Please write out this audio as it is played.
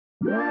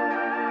She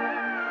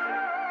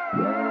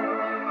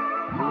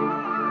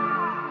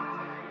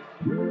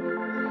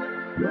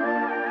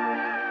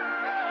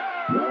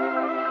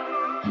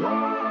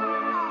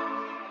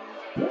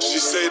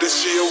say that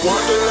she a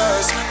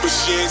wanderlust, but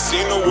she ain't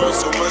seen the world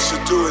so much to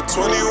do at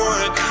 21.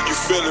 You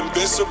feel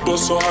invincible,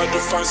 so hard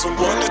to find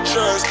someone to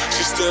trust.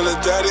 She still a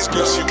daddy's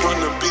girl, she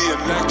wanna be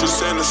an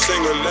actress and a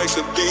singer like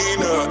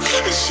Selena.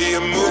 And she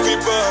a movie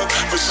buff,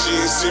 but she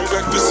ain't seen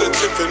Breakfast at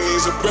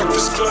Tiffany's or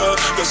Breakfast Club.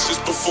 That's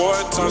just before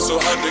her time, so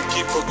hard to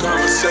keep a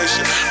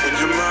conversation when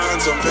your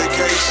mind's on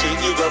vacation.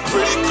 You got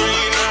pretty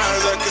green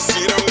eyes, I can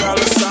see them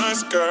dollar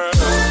signs, girl.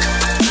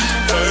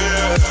 Oh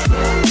yeah,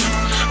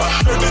 I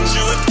heard that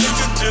you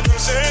addicted to them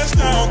sands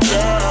now,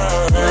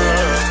 girl.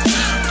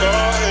 Go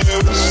ahead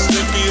with your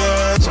sleepy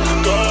ass.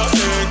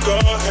 Go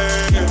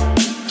ahead.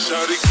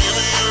 Shawty, give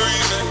me a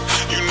reason.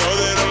 You know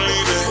that I'm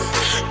leaving.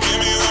 Give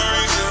me a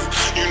reason.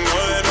 You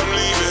know that I'm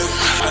leaving.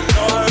 I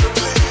know how to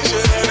please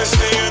you, and to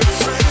stay in the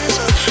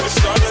freezer.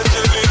 It's all at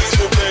your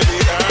leisure,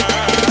 baby.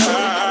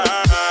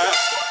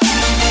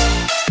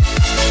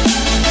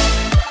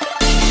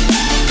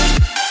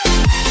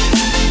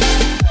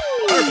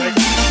 Perfect.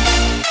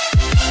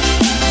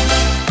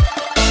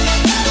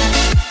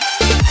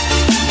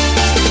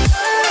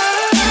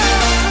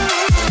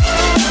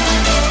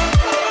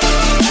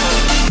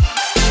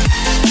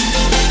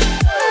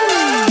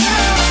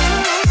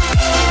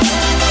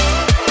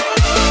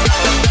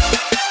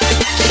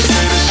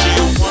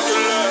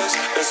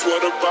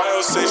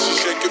 Say she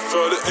shake it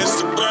for the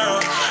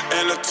Instagram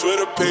and a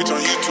Twitter page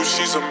on YouTube.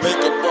 She's a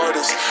makeup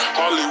artist,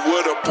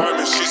 Hollywood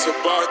apartment. She's a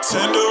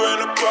bartender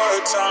and a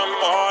part-time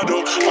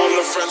model. All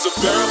her friends are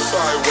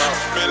verified.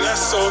 Wow, man,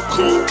 that's so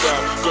cool.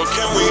 Wow, girl,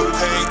 can we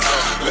hang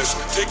out? Let's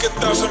take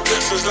 1,000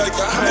 pictures like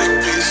a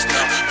hype beast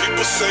now.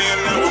 People saying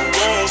that we're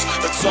goals.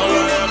 That's all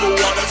I ever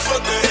wanted.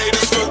 Fuck the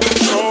haters, fuck the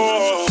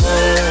trolls.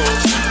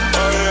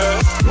 Oh yeah,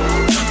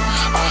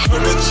 I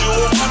heard that you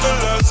were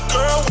wanderlust,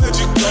 girl. Where'd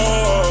you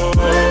go?